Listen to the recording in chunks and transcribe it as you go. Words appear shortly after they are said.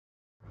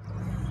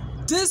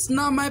This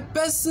na my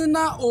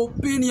personal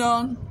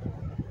opinion.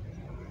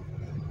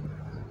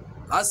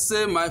 I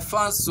say my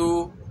fans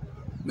so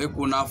make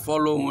una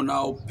follow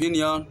una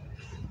opinion.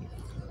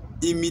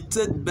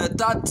 Imitate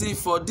better thing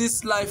for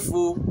this life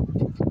o.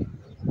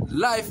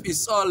 Life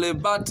is all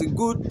about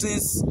good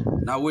things.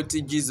 Now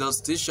wetin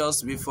Jesus teach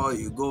us before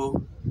you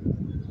go.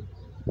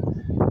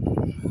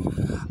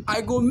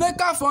 I go make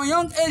her for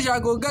young age, I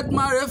go get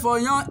married for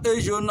young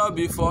age, not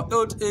before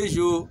old age.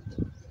 The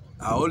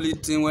only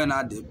thing when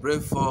I dey pray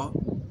for.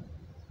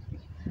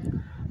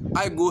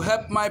 I go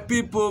help my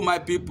people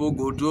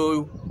go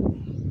do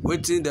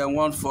wetin dem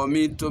want for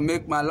me to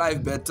make my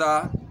life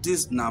better.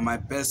 This na my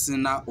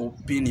personal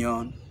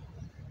opinion.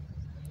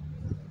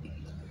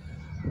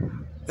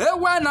 Hey,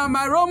 when na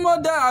my role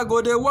model, I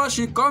go dey watch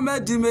him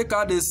comedy, make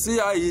I dey see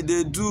how he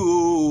dey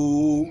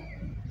do.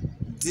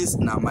 This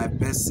na my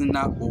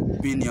personal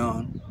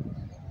opinion.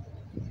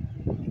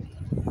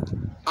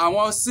 I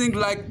wan sing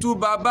like two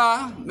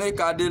baba, make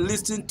I dey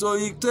lis ten to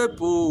him tape.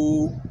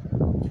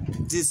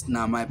 This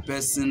na my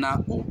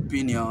personal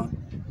opinion.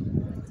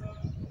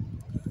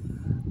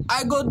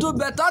 I go do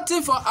better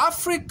thing for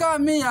Africa.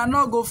 Me, I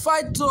no go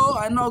fight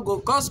I no go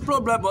cause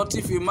problem. But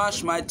if you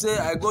mash my tail,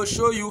 I go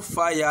show you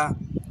fire.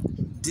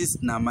 This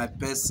na my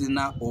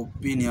personal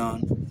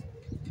opinion.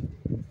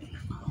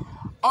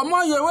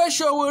 Omo your way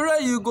show where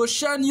you go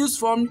share news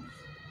from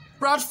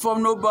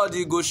platform,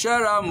 nobody go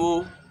share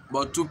am.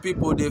 But two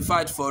people they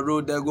fight for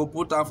road, they go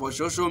put am for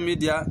social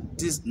media.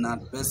 This na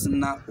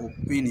personal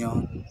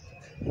opinion.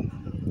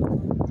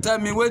 Tell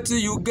me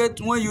wetin you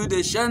get when you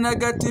dey share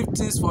negative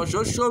things for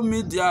social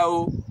media.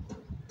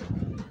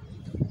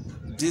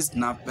 This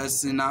na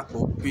personal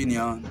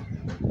opinion.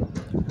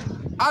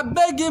 I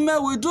beg you, may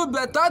we do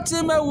better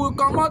thing, may we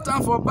come out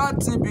and for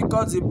bad thing,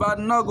 because the bad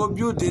no go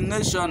build the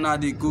nation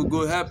and the good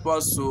go help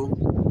us. So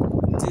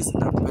this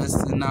na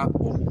personal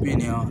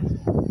opinion.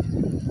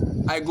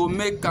 I go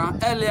make am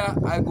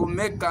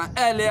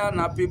earlier,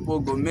 na people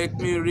go make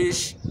me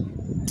rich.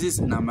 This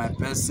na my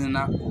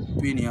personal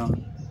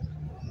opinion.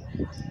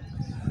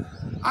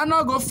 I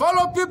no go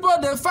follow people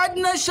they fight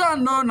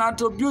nation, no, not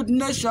to build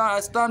nation I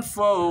stand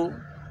for.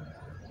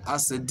 I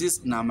say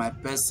this na my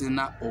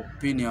personal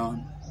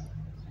opinion.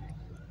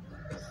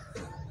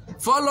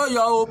 Follow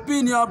your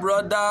opinion,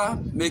 brother.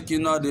 Make you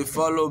know they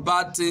follow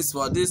bad things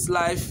for this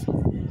life.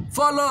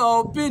 Follow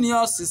your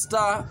opinion,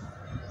 sister.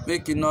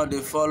 Make you know they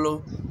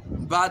follow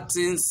bad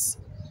things.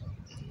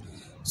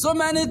 So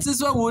many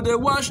things what would they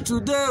watch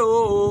today?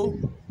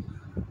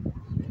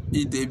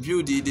 If they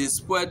build it, they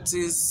spoil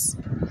things.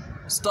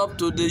 Stop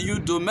to the use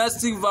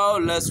domestic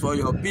violence for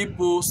your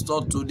people.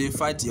 Stop to the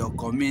fight your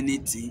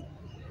community.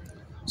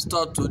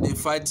 Stop to the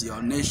fight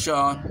your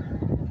nation.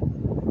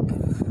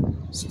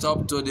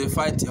 Stop to the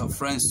fight your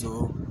friends.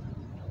 So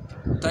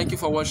thank you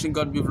for watching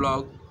Godbee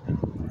Vlog.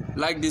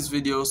 Like this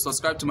video,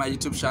 subscribe to my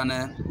YouTube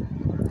channel.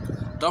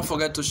 Don't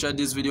forget to share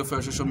this video for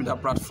your social media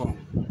platform.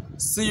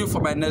 See you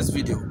for my next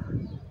video.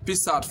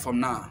 Peace out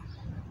from now.